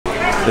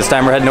This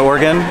time we're heading to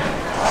Oregon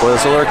for the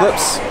solar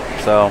eclipse.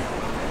 So,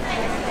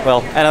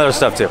 well, and other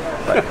stuff too.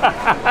 But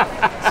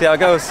see how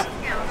it goes.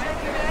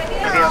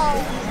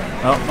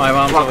 Oh, my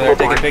mom's over there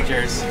taking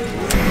pictures.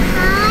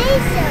 Hi,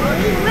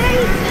 Zoe. Where are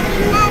you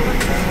taking that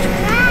around?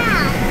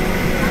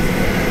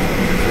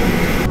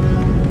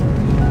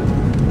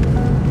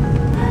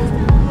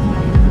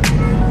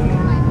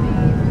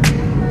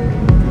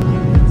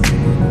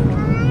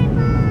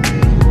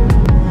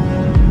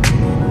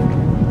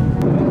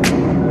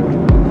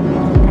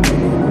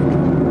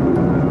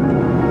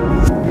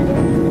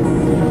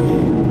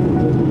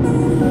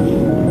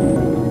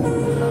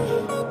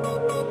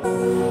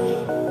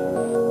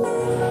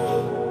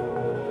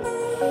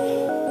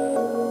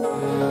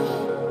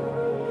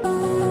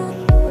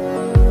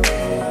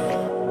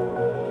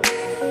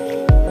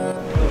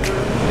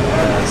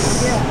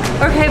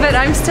 Okay, but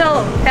I'm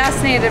still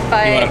fascinated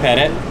by... You want to pet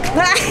it?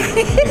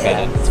 Pet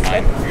it, it's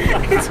fine.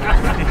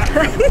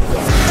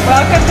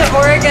 Welcome to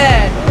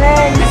Oregon. I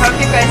hope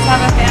you guys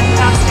have a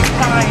fantastic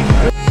time.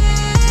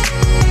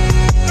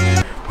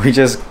 We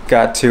just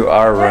got to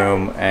our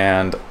room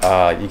and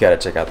you gotta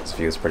check out this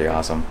view, it's pretty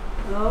awesome.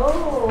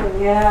 Oh,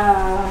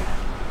 yeah.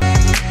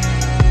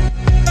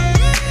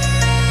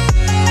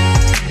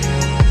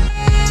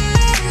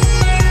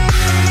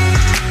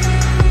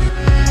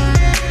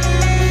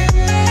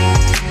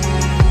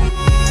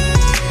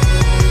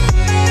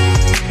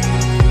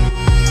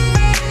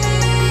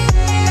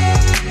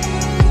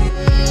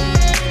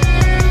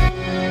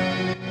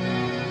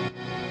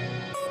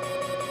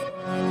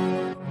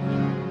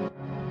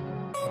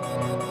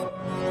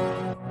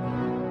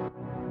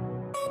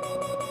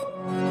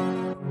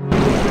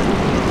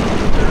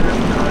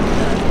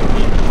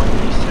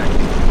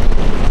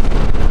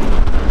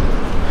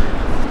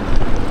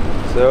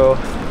 So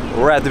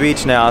we're at the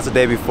beach now. It's the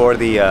day before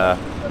the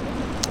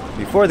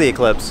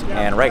eclipse,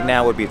 and right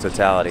now would be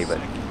Totality, but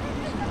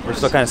we're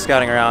still kind of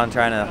scouting around,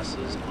 trying to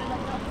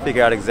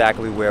figure out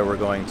exactly where we're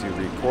going to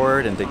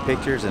record and take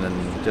pictures and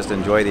then just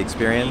enjoy the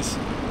experience.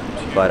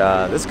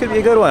 But this could be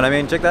a good one. I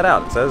mean, check that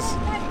out. It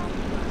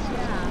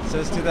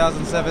says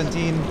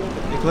 2017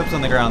 eclipse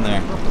on the ground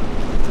there.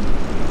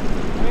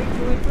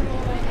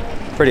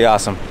 Pretty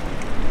awesome.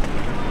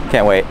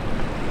 Can't wait.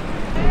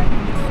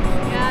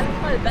 Yeah, that's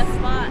probably the best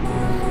spot.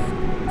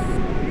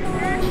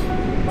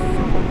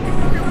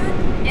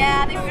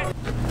 Yeah, they were.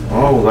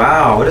 Oh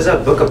wow, what is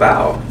that book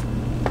about?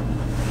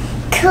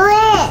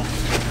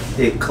 Eclipse.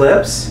 The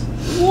eclipse?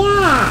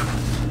 Yeah.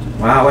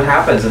 Wow, what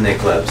happens in the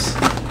eclipse?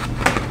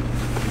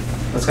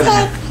 What's gonna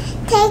happen?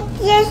 Take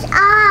your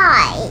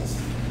eyes.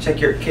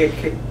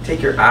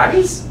 Take your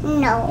eyes?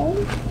 No.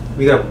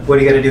 What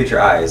do you gotta do with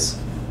your eyes?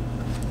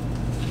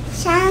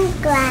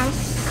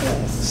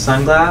 Sunglasses.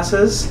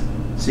 Sunglasses?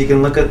 So you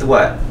can look at the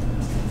what?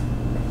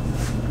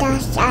 The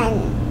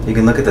sun. You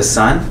can look at the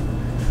sun?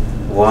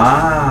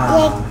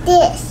 Wow. Like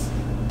this.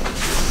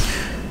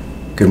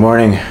 Good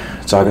morning.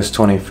 It's August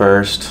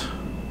 21st,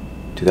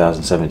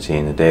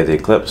 2017, the day of the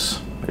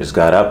eclipse. We just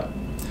got up.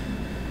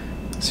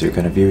 Let's see what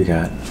kind of view we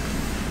got.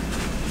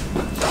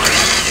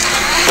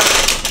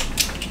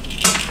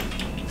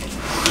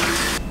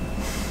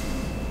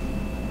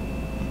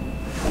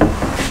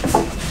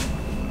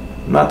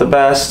 Not the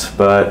best,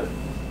 but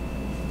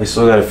we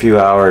still got a few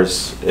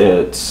hours.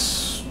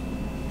 It's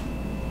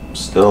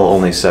still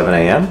only 7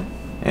 a.m.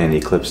 and the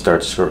eclipse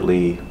starts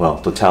shortly, well,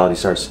 Totality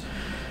starts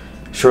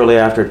shortly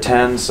after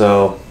 10,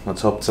 so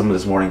let's hope some of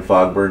this morning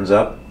fog burns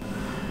up.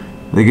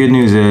 The good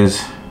news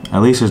is,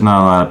 at least there's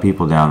not a lot of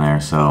people down there,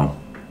 so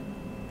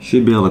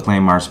should be able to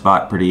claim our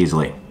spot pretty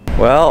easily.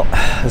 Well,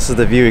 this is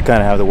the view we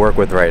kind of have to work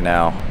with right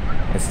now.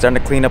 It's starting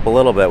to clean up a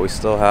little bit. We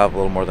still have a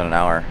little more than an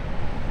hour,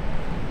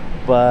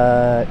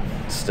 but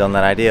still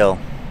not ideal.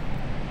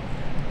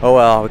 Oh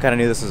well, we kind of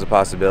knew this was a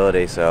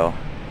possibility, so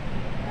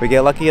if we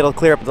get lucky it'll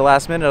clear up at the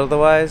last minute.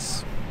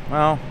 Otherwise,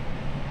 well,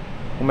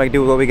 we'll make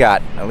do with what we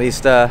got. At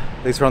least we're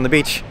on the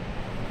beach.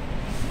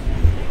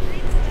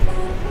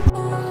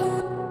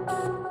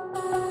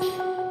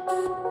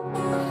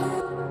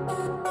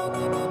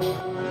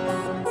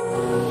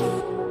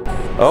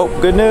 Oh,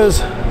 good news.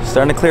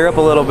 Starting to clear up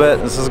a little bit.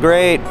 This is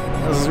great.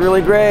 This is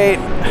really great.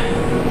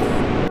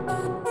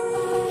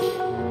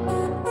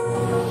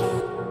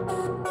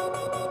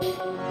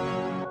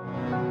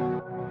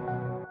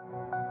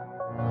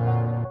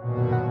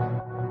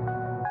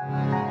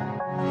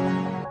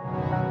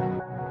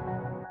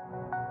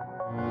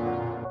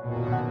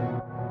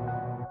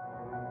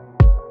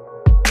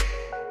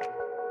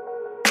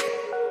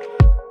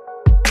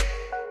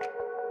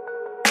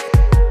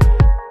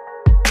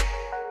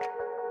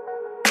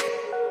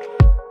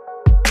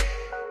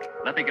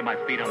 Let me get my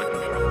feet on the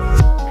control.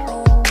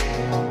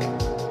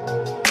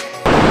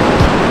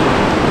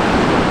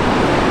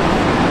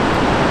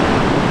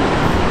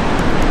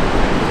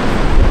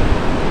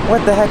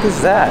 What the heck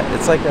is that?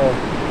 It's like a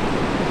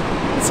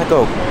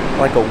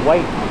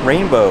white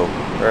rainbow,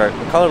 or a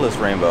colorless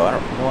rainbow. I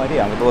have no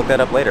idea. I'm going to look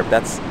that up later.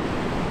 But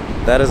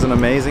that is an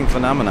amazing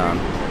phenomenon.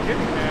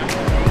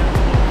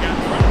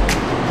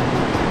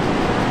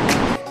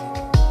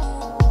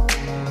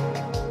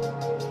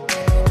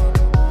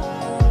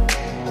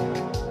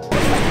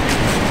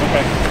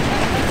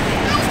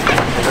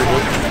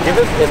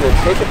 Give it and then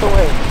take it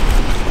away.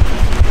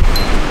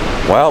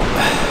 Well,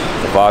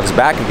 the fog's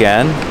back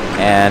again,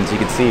 and you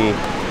can see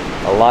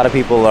a lot of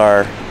people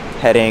are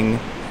heading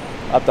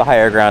up to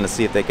higher ground to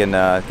see if they can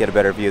get a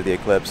better view of the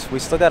eclipse. We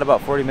still got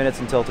about 40 minutes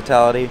until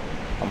totality.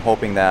 I'm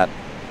hoping that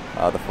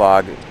the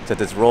fog,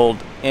 since it's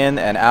rolled in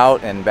and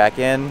out and back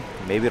in,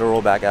 maybe it'll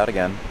roll back out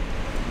again.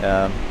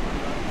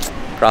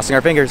 Crossing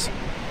our fingers.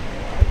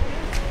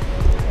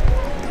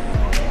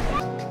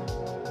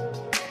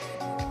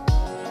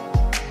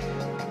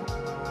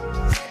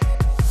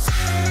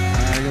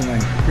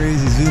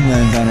 Crazy zoom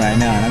lens on right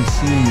now, and I'm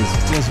shooting this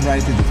just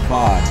right through the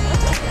fog,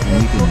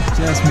 and you can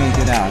just make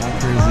it out. How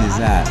crazy is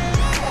that?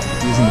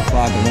 Using the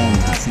fog alone,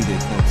 you can see the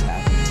eclipse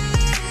happening.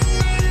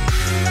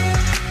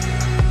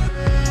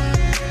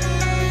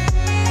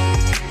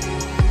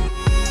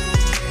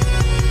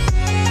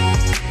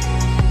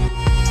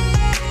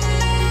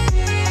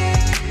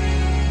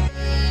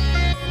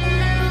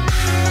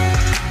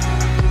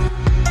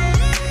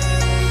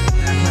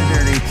 Definitely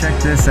dirty. Check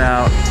this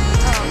out.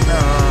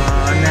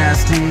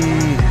 Nasty.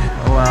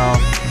 Oh well,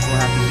 we'll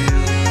have to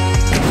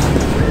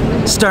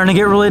do. It's starting to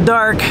get really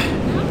dark.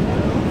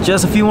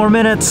 Just a few more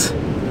minutes.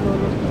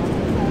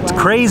 It's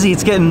crazy.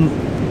 It's getting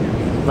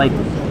like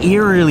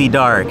eerily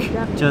dark.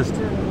 Just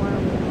you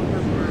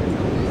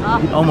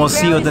can almost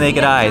see with the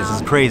naked eyes.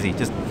 It's crazy.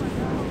 Just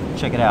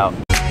check it out.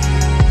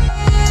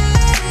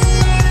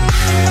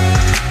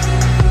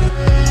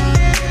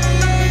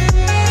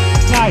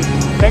 Nice.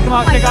 Take them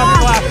out. Take off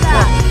your glasses.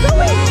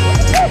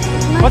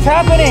 What's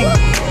happening?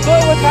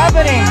 Zoe, what's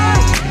happening?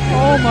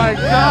 Oh my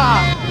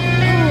god!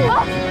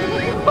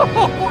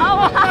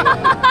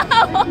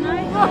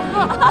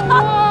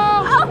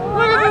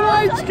 Look at the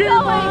lights came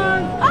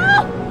on!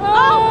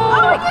 Oh,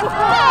 we can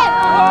see it!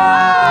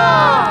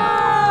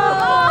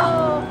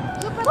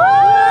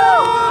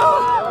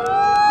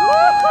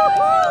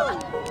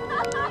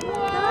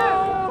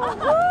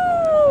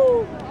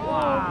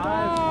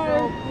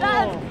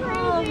 That's crazy!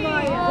 Oh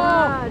my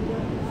god!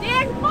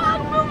 There's fog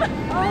moving!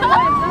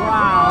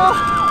 Wow!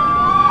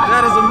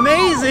 That is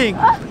amazing!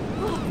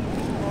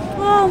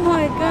 Oh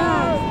my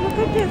god!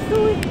 Look at this!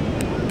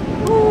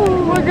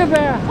 Oh, Look at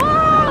that!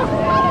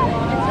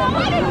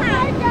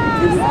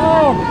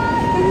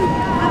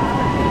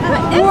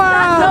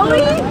 Wow!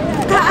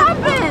 What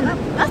happened?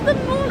 That's the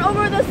moon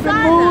over the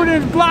sun! The moon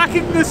is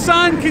blocking the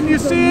sun! Can you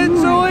see it,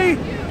 Zoe?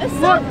 It's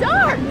so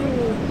dark!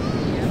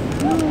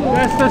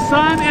 That's the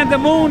sun and the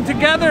moon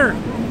together!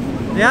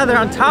 Yeah, they're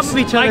on top of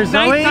each other,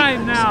 Zoe! Like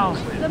nighttime now!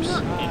 The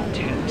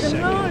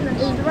moon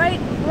is right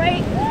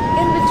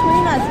in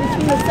between us,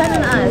 between the sun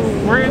and us.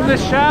 We're in the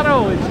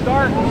shadow, it's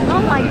dark.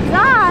 Oh my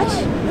gosh!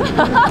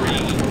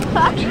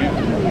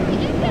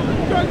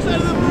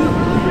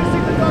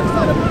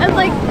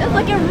 It's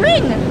like a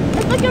ring.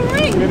 It's like a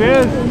ring. It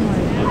is.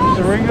 It's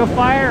a ring of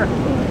fire.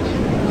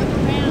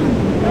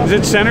 Is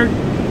it centered?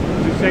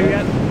 Did you say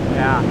yet?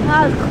 Yeah.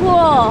 That's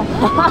cool.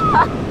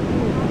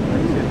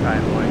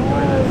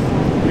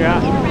 Yeah.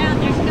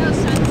 There's no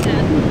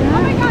sunset.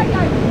 Oh my god,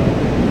 guys.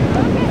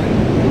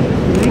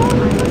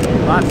 A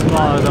lot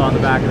smaller though on the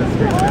back of the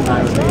screen than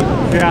I would be.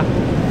 Yeah.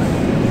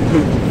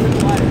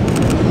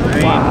 I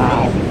mean,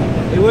 wow.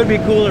 It would be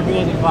cooler if it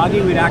wasn't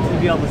foggy. We'd actually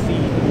be able to see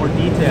more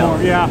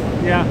details. Yeah.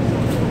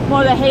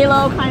 More the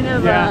halo kind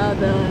of. Yeah.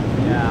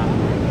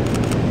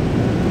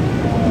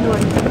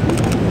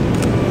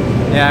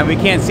 Yeah, and we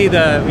can't see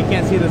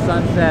the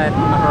sunset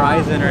on the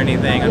horizon or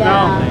anything.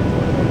 Yeah.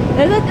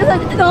 It's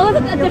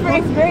a different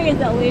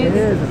experience at least. It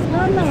is.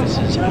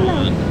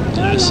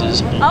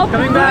 Oh,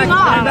 Coming back.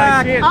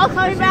 Oh,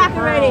 coming back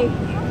already.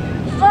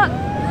 Look.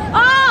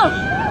 Oh!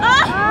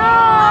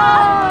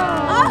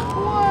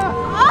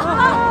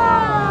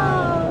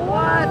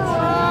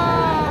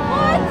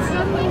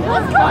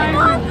 What's going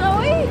on,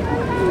 Zoe?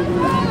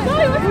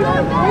 Zoe, what's going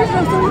on? Where's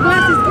those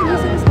sunglasses? Can you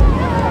see?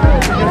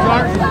 Because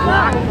ours is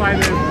blocked by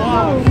this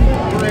fog,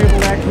 we're able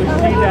to actually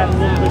see that a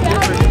little bit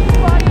different.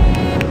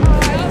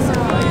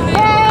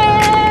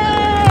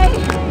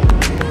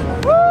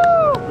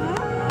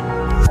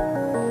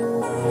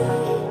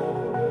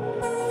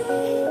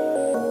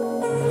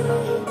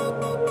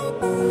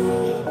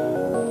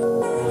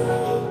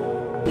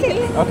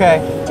 Okay.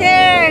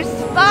 Cheers!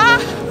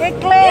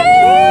 Eclipse!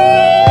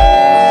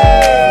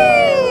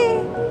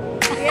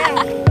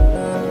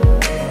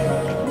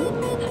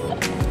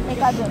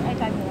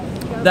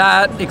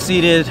 That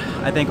exceeded,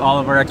 I think, all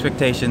of our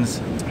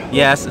expectations.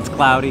 Yes, it's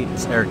cloudy,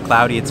 it's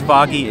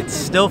foggy, it's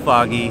still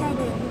foggy,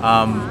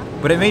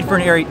 but it made for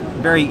a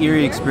very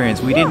eerie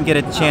experience. We didn't get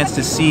a chance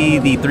to see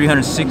the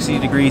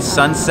 360-degree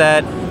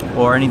sunset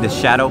or any of the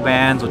shadow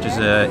bands, which is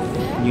a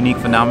unique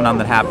phenomenon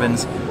that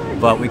happens,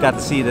 but we got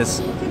to see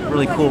this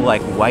really cool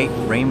like white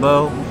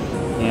rainbow,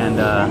 and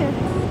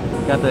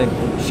got to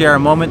share a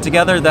moment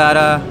together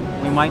that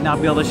we might not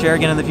be able to share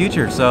again in the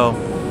future, so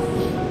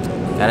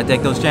gotta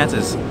take those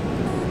chances.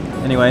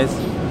 Anyways,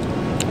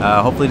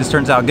 hopefully this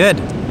turns out good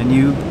and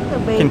you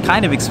can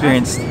kind of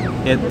experience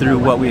it through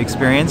what we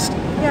experienced,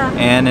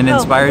 and it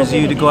inspires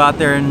you to go out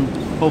there and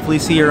hopefully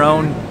see your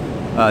own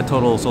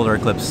total solar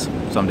eclipse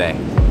someday.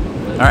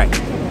 All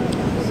right.